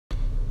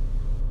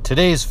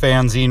Today's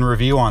fanzine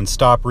review on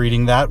Stop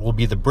Reading That will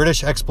be the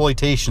British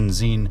exploitation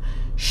zine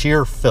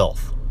Sheer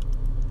Filth.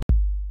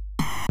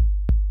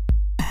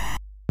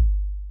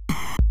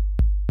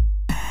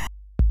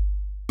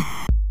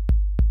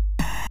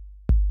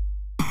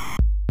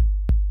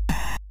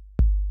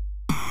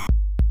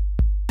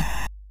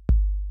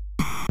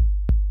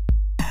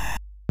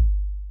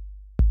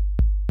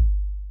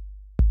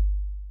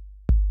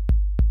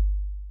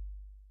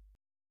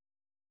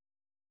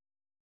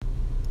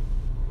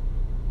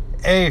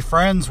 Hey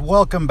friends,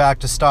 welcome back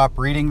to Stop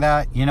Reading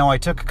That. I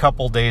took a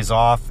couple days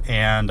off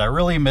and I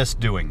really missed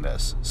doing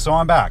this, so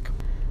I'm back.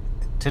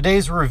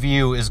 Today's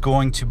review is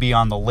going to be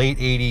on the late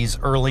 80s,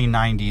 early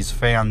 90s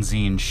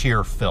fanzine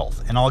Sheer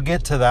Filth, and I'll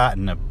get to that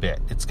in a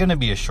bit. It's going to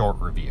be a short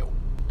review.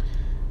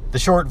 The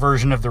short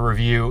version of the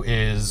review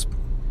is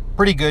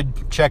pretty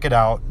good, check it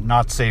out,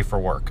 not safe for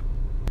work.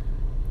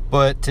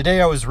 But today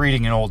I was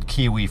reading an old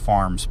Kiwi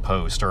Farms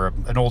post, or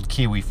an old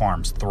Kiwi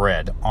Farms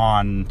thread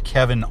on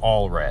Kevin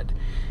Allred.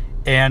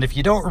 And if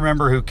you don't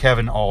remember who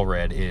Kevin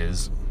Allred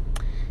is,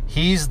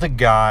 he's the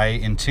guy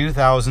in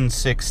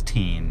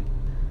 2016,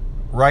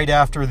 right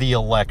after the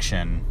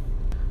election,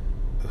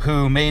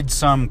 who made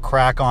some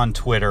crack on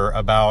Twitter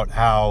about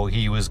how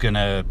he was going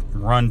to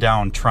run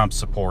down Trump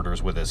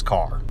supporters with his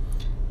car.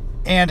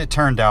 And it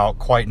turned out,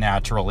 quite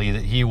naturally,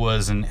 that he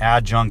was an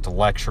adjunct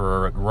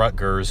lecturer at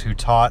Rutgers who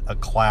taught a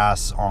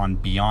class on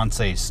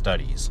Beyonce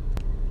studies.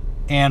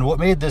 And what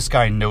made this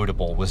guy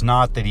notable was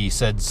not that he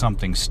said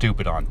something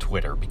stupid on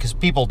Twitter, because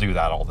people do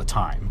that all the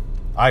time.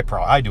 I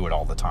do it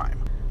all the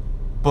time.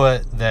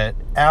 But that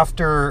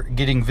after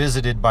getting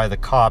visited by the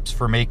cops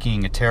for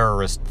making a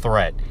terrorist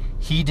threat,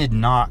 he did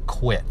not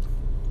quit.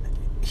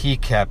 He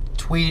kept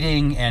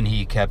tweeting and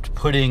he kept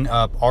putting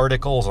up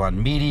articles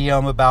on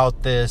Medium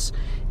about this,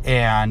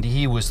 and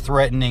he was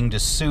threatening to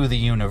sue the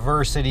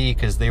university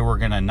because they were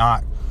going to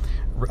not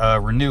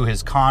renew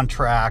his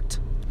contract.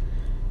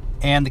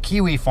 And the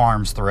Kiwi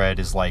Farms thread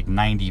is like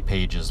 90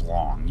 pages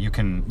long. You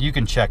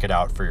can check it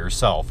out for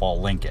yourself. I'll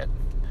link it.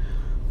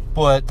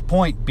 But the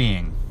point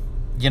being,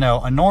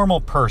 a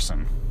normal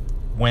person,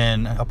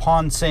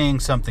 upon saying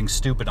something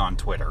stupid on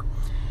Twitter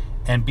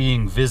and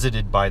being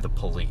visited by the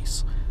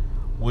police,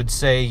 would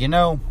say,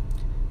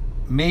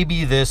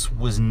 maybe this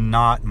was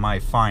not my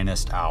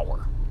finest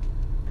hour.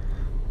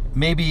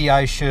 Maybe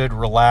I should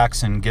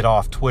relax and get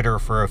off Twitter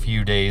for a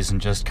few days and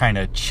just kind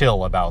of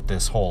chill about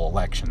this whole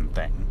election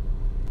thing.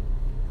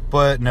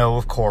 But no,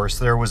 of course,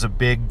 there was a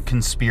big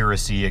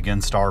conspiracy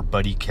against our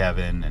buddy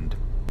Kevin,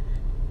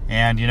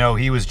 and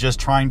he was just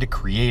trying to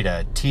create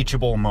a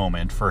teachable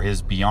moment for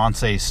his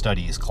Beyonce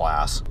studies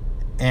class.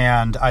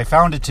 And I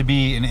found it to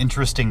be an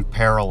interesting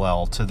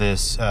parallel to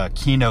this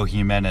Kino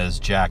Jimenez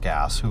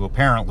jackass who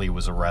apparently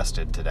was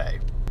arrested today.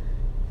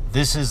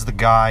 This is the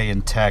guy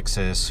in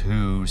Texas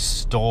who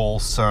stole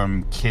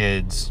some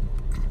kid's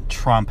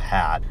Trump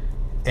hat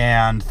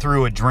and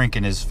threw a drink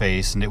in his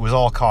face, and it was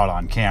all caught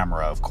on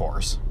camera, of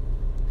course.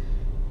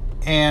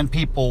 And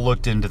people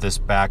looked into this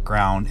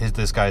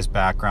guy's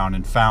background,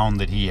 and found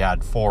that he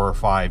had 4 or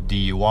 5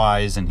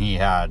 DUIs, and he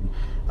had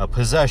a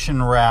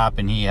possession rap,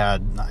 and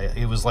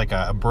it was like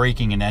a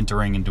breaking and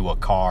entering into a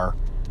car.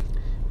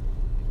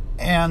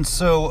 And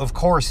so, of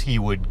course, he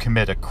would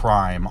commit a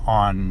crime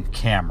on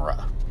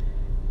camera.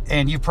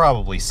 And you've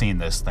probably seen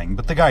this thing,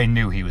 but the guy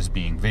knew he was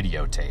being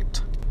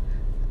videotaped.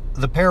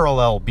 The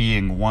parallel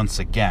being, once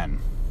again,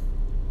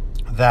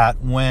 that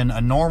when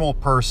a normal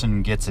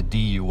person gets a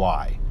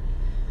DUI,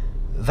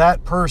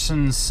 that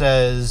person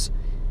says,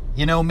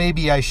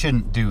 maybe I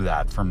shouldn't do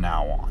that from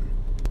now on.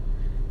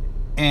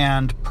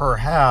 And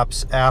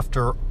perhaps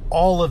after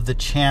all of the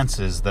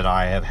chances that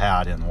I have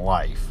had in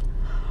life,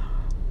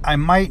 I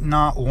might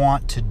not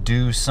want to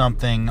do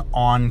something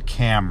on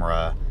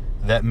camera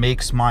that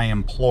makes my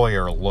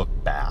employer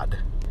look bad.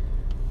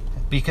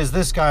 Because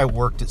this guy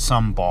worked at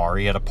some bar,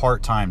 he had a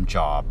part-time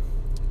job,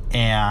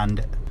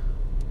 and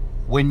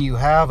when you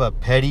have a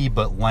petty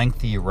but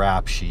lengthy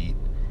rap sheet,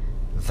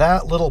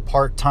 that little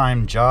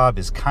part-time job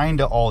is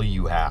kinda all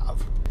you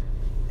have.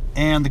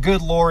 And the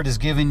good Lord has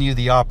given you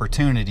the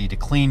opportunity to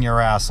clean your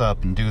ass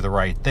up and do the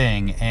right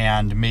thing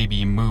and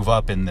maybe move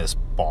up in this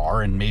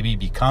bar and maybe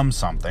become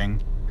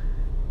something.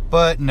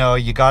 But no,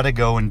 you gotta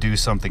go and do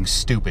something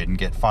stupid and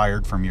get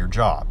fired from your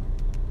job.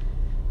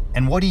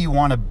 And what do you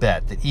want to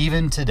bet that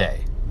even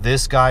today,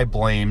 this guy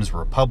blames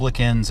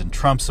Republicans and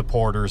Trump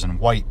supporters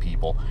and white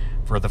people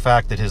for the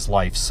fact that his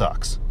life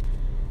sucks?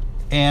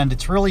 And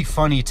it's really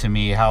funny to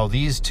me how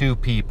these two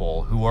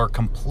people, who are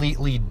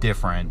completely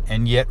different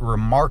and yet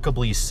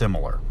remarkably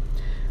similar,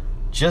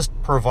 just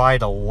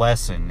provide a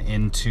lesson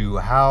into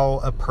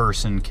how a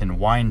person can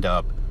wind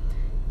up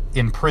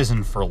in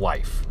prison for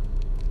life.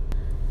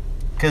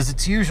 Because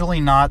it's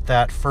usually not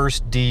that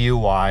first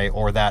DUI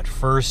or that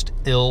first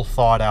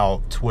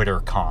ill-thought-out Twitter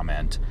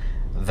comment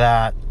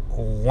that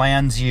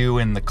lands you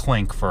in the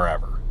clink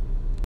forever.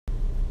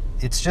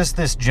 It's just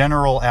this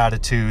general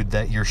attitude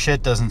that your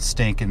shit doesn't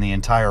stink and the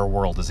entire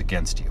world is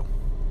against you.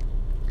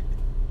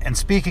 And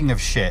speaking of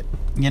shit,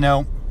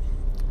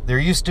 There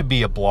used to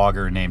be a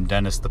blogger named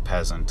Dennis the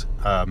Peasant,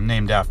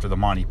 named after the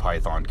Monty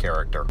Python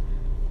character.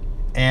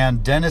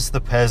 And Dennis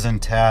the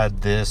Peasant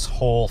had this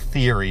whole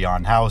theory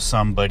on how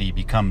somebody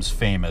becomes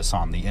famous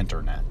on the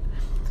internet.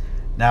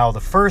 Now,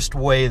 the first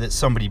way that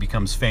somebody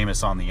becomes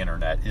famous on the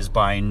internet is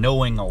by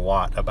knowing a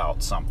lot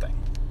about something.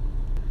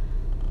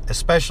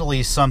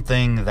 Especially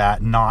something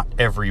that not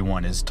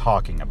everyone is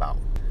talking about.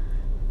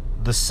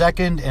 The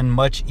second and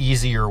much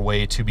easier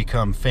way to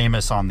become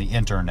famous on the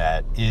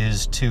internet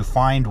is to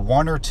find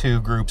one or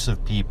two groups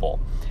of people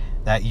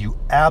that you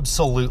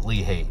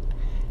absolutely hate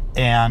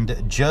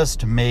and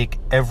just make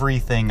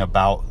everything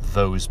about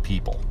those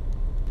people.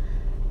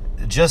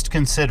 Just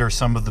consider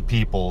some of the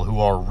people who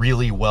are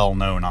really well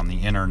known on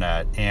the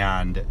internet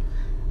and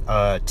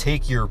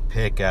take your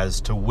pick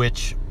as to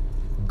which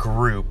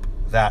group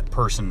that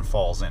person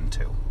falls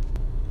into.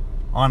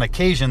 On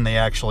occasion, they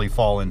actually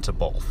fall into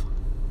both.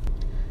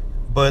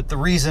 But the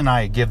reason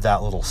I give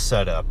that little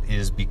setup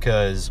is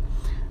because,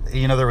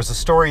 there was a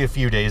story a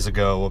few days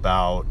ago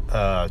about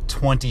a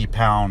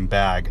 20-pound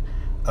bag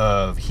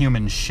of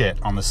human shit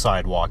on the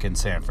sidewalk in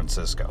San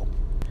Francisco.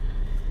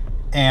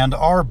 And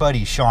our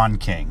buddy Sean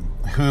King,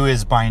 who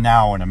is by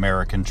now an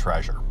American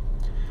treasure,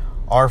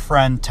 our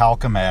friend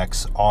Talcum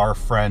X, our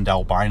friend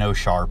Albino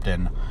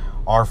Sharpton,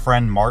 our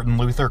friend Martin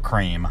Luther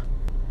Cream,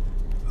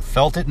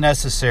 felt it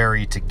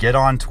necessary to get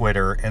on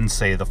Twitter and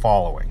say the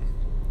following.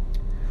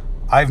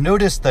 I've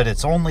noticed that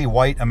it's only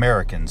white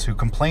Americans who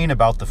complain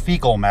about the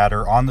fecal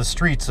matter on the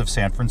streets of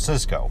San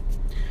Francisco.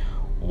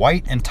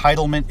 White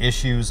entitlement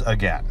issues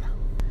again.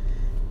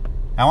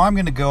 Now I'm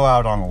going to go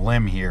out on a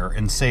limb here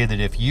and say that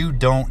if you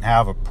don't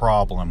have a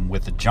problem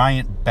with a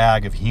giant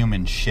bag of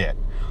human shit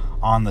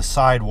on the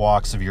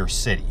sidewalks of your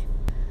city,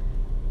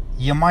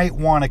 you might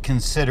want to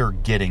consider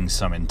getting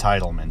some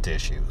entitlement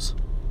issues.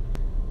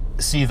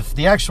 See,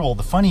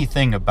 the funny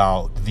thing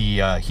about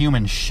the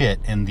human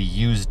shit and the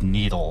used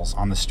needles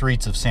on the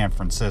streets of San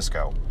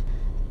Francisco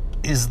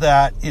is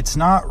that it's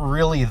not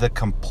really the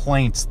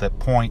complaints that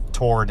point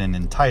toward an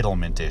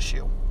entitlement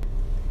issue.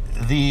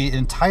 The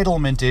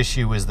entitlement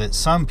issue is that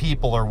some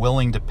people are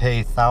willing to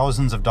pay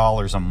thousands of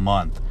dollars a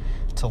month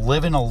to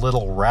live in a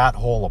little rat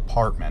hole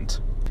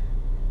apartment,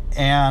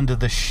 and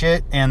the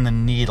shit and the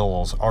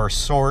needles are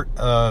sort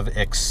of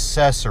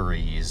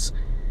accessories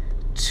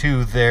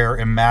to their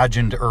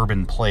imagined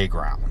urban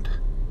playground.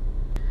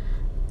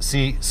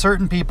 See,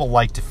 certain people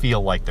like to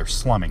feel like they're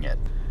slumming it,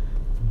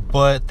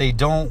 but they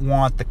don't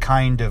want the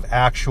kind of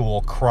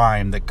actual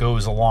crime that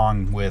goes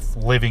along with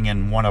living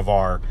in one of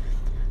our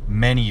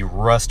many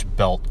Rust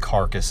Belt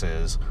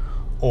carcasses,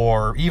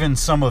 or even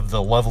some of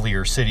the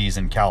lovelier cities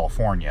in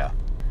California.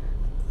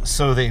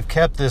 So they've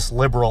kept this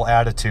liberal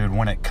attitude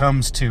when it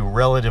comes to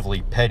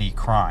relatively petty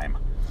crime,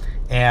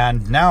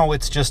 and now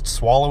it's just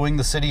swallowing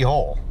the city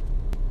whole.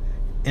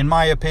 In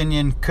my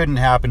opinion, couldn't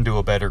happen to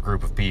a better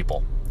group of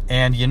people.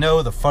 And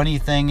the funny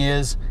thing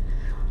is,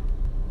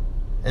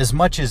 as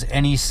much as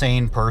any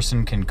sane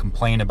person can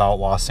complain about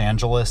Los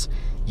Angeles,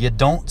 you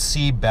don't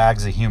see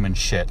bags of human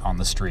shit on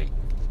the street.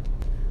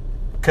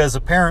 Because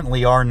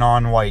apparently our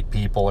non-white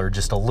people are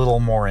just a little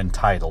more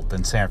entitled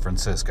than San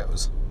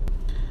Francisco's.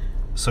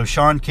 So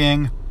Sean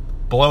King,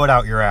 blow it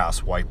out your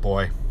ass, white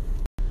boy.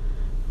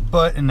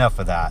 But enough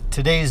of that.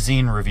 Today's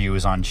zine review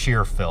is on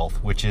Sheer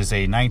Filth, which is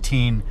a late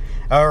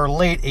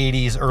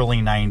 80s, early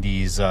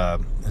 90s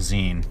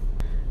zine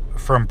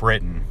from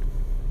Britain.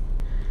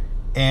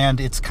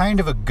 And it's kind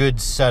of a good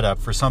setup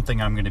for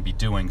something I'm going to be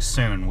doing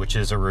soon, which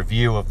is a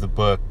review of the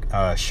book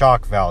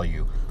Shock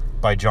Value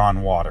by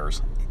John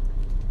Waters.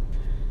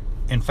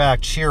 In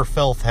fact, Sheer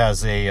Filth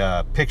has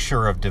a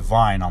picture of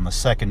Divine on the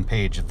second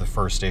page of the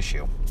first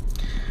issue.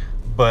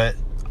 But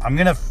I'm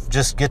going to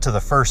just get to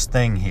the first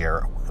thing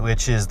here,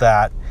 which is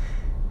that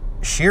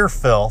Sheer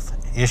Filth,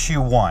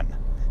 issue 1,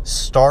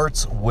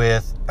 starts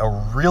with a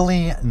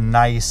really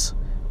nice,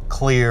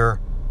 clear,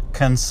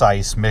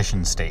 concise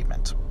mission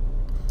statement.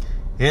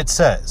 It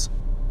says,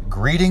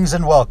 "Greetings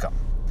and welcome.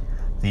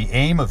 The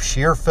aim of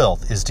Sheer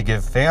Filth is to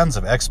give fans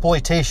of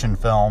exploitation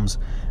films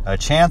a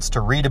chance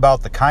to read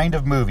about the kind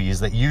of movies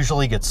that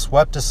usually get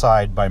swept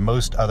aside by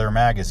most other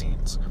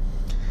magazines.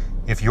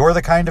 If you're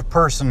the kind of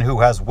person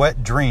who has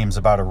wet dreams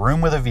about A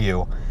Room with a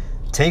View,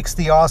 takes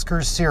the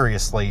Oscars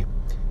seriously,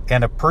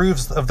 and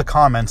approves of the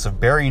comments of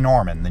Barry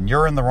Norman, then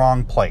you're in the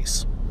wrong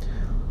place.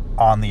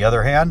 On the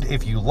other hand,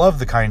 if you love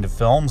the kind of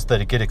films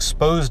that get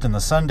exposed in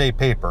the Sunday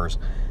papers,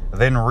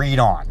 then read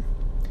on.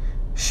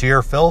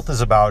 Sheer Filth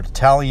is about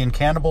Italian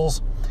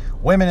cannibals,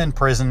 women in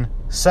prison,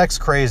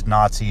 sex-crazed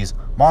Nazis,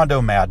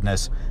 mondo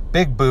madness,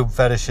 big boob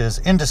fetishes,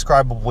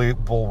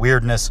 indescribable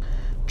weirdness,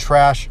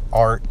 trash,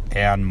 art,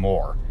 and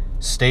more.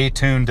 Stay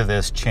tuned to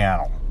this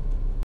channel."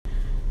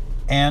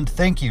 And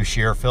thank you,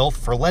 Sheer Filth,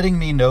 for letting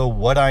me know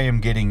what I am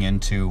getting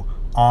into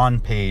on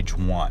page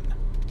 1.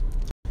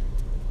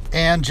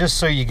 And just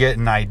so you get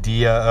an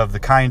idea of the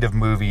kind of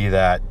movie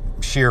that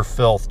Sheer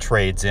Filth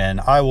trades in,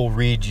 I will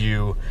read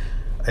you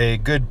a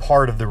good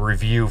part of the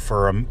review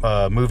for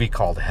a movie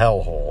called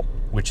Hellhole,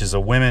 which is a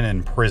women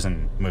in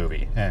prison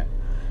movie.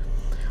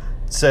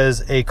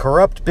 says a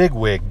corrupt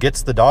bigwig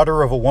gets the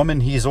daughter of a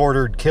woman he's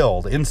ordered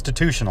killed,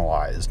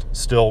 institutionalized.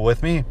 Still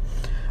with me?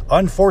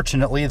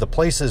 Unfortunately, the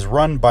place is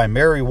run by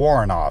Mary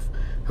Warrenoff,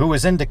 who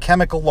is into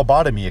chemical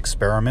lobotomy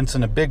experiments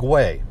in a big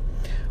way.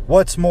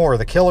 What's more,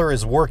 the killer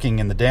is working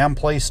in the damn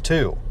place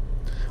too.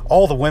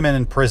 All the women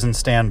in prison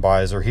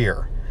standbys are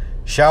here.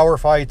 Shower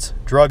fights,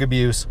 drug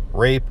abuse,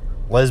 rape,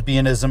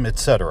 lesbianism,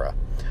 etc.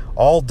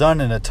 All done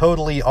in a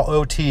totally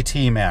OTT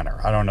manner.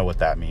 I don't know what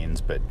that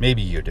means, but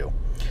maybe you do.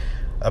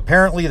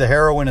 Apparently the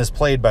heroine is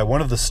played by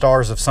one of the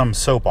stars of some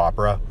soap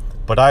opera,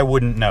 but I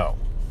wouldn't know.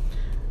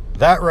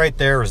 That right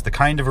there is the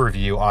kind of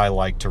review I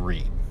like to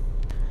read.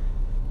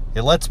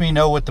 It lets me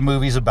know what the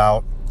movie's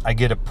about. I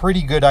get a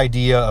pretty good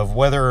idea of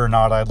whether or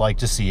not I'd like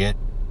to see it.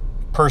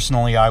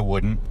 Personally, I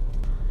wouldn't.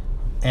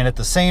 And at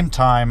the same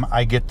time,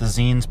 I get the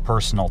zine's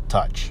personal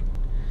touch.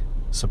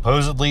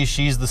 Supposedly,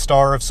 she's the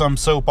star of some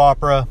soap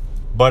opera,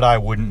 but I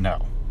wouldn't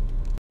know.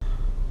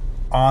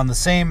 On the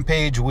same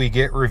page, we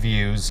get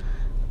reviews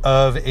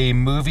of a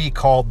movie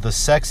called The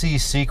Sexy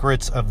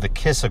Secrets of the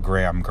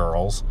Kissogram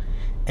Girls,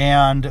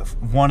 and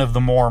one of the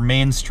more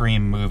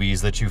mainstream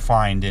movies that you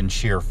find in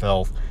sheer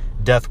filth,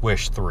 Death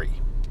Wish 3.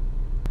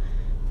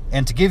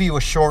 And to give you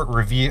a short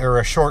review, or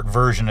a short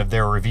version of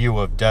their review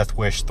of Death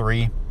Wish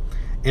 3,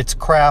 it's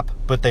crap,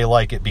 but they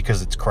like it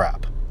because it's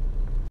crap.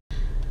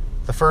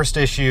 The first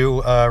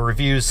issue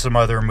reviews some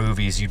other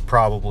movies you'd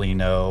probably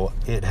know.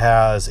 It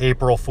has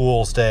April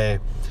Fool's Day,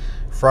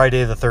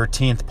 Friday the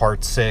 13th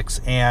Part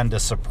 6, and a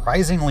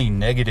surprisingly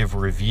negative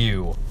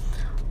review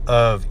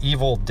of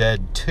Evil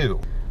Dead 2,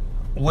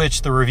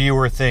 which the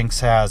reviewer thinks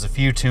has a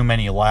few too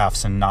many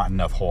laughs and not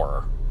enough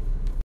horror.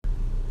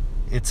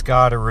 It's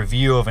got a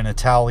review of an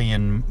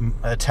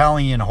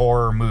Italian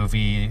horror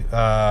movie,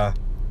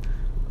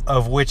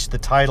 of which the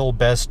title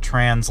best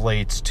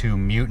translates to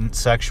mutant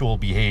sexual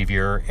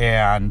behavior,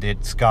 and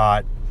it's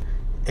got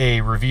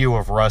a review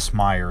of Russ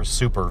Meyer's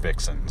Super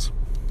Vixens.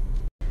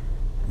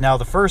 Now,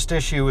 the first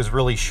issue is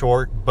really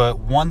short, but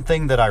one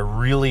thing that I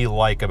really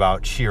like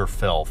about Sheer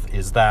Filth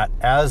is that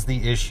as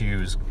the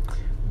issues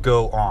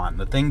go on,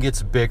 the thing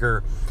gets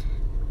bigger,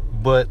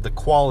 but the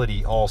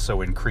quality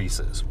also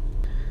increases.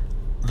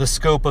 The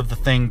scope of the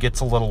thing gets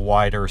a little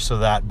wider so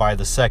that by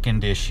the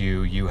second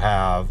issue you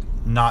have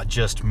not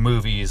just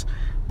movies,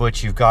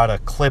 but you've got a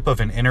clip of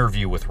an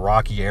interview with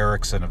Rocky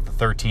Erickson of the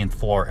 13th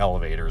Floor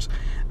Elevators.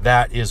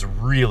 That is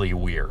really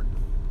weird.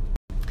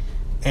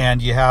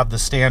 And you have the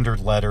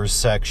standard letters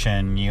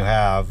section, you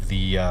have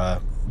the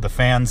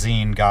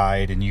fanzine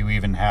guide, and you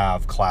even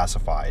have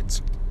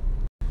classifieds.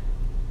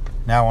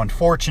 Now,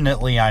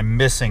 unfortunately, I'm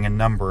missing a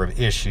number of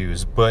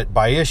issues, but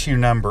by issue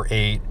number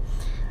 8,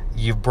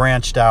 you've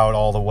branched out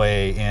all the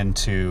way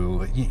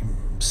into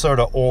sort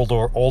of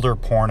older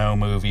porno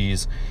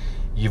movies.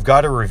 You've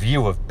got a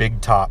review of Big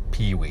Top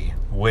Pee-wee,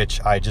 which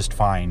I just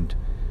find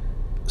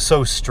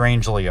so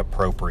strangely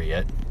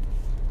appropriate.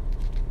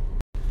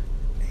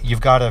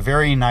 You've got a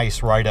very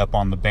nice write-up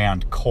on the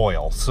band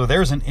Coil, so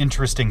there's an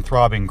interesting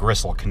Throbbing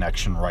Gristle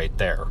connection right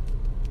there.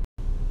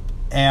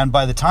 And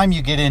by the time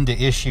you get into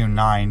issue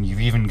 9, you've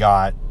even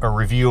got a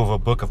review of a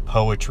book of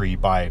poetry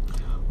by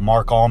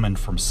Mark Allman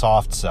from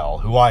Soft Cell,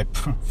 who I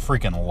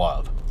freaking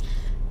love.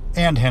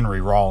 And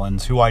Henry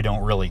Rollins, who I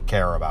don't really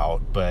care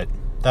about, but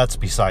that's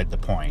beside the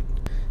point.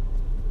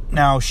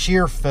 Now,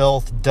 Sheer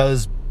Filth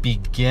does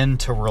begin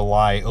to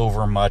rely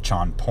overmuch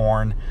on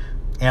porn,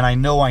 and I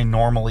know I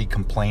normally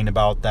complain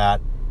about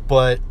that,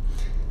 but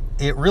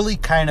it really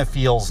kind of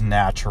feels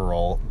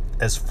natural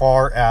as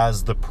far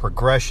as the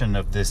progression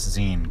of this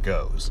zine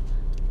goes.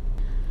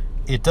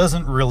 It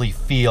doesn't really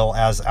feel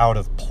as out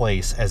of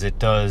place as it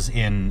does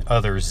in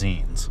other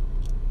zines.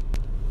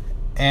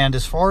 And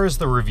as far as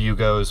the review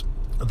goes,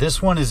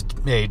 this one is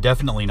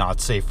definitely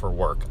not safe for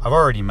work. I've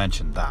already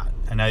mentioned that.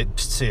 And I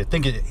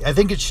think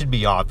it should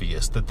be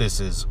obvious that this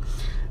is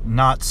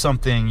not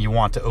something you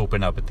want to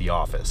open up at the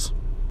office.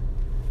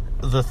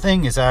 The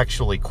thing is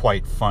actually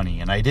quite funny,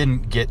 and I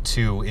didn't get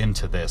too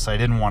into this. I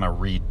didn't want to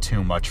read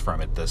too much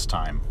from it this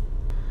time,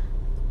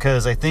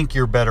 because I think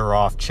you're better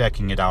off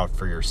checking it out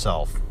for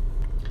yourself.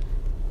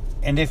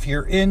 And if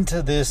you're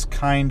into this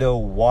kind of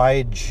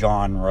wide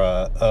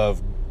genre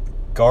of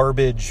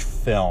garbage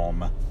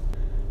film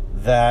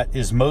that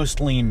is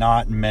mostly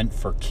not meant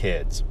for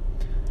kids,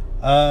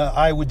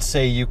 I would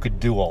say you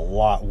could do a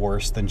lot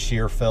worse than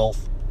Sheer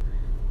Filth.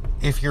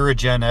 If you're a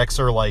Gen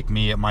Xer like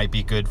me, it might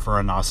be good for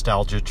a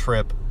nostalgia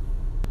trip.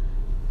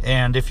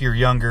 And if you're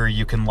younger,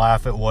 you can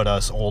laugh at what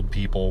us old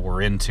people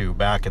were into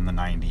back in the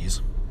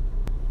 90s.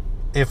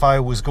 If I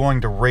was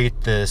going to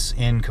rate this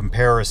in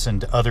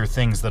comparison to other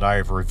things that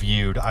I've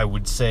reviewed, I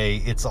would say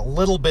it's a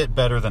little bit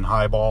better than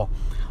Highball,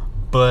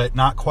 but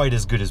not quite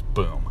as good as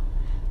Boom.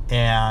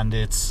 And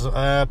it's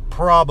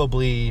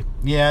probably,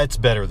 it's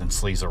better than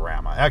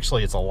Sleazorama.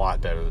 Actually, it's a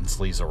lot better than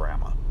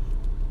Sleazorama.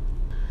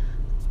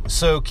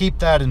 So keep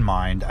that in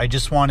mind. I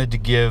just wanted to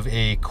give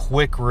a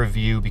quick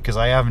review because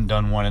I haven't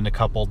done one in a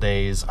couple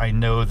days. I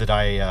know that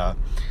I've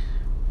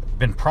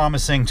been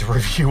promising to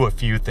review a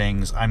few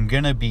things. I'm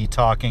going to be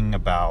talking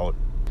about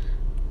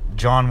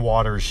John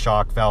Waters'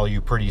 shock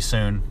value pretty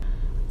soon.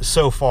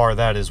 So far,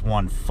 that is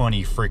one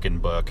funny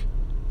freaking book.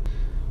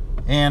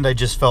 And I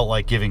just felt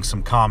like giving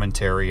some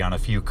commentary on a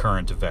few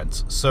current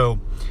events. So,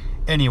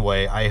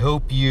 anyway, I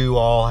hope you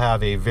all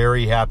have a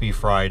very happy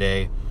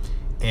Friday.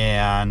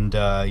 And,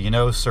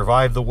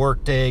 survive the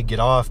workday, get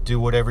off, do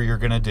whatever you're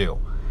going to do.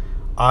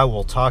 I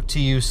will talk to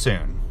you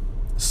soon.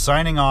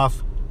 Signing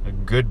off,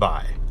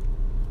 goodbye.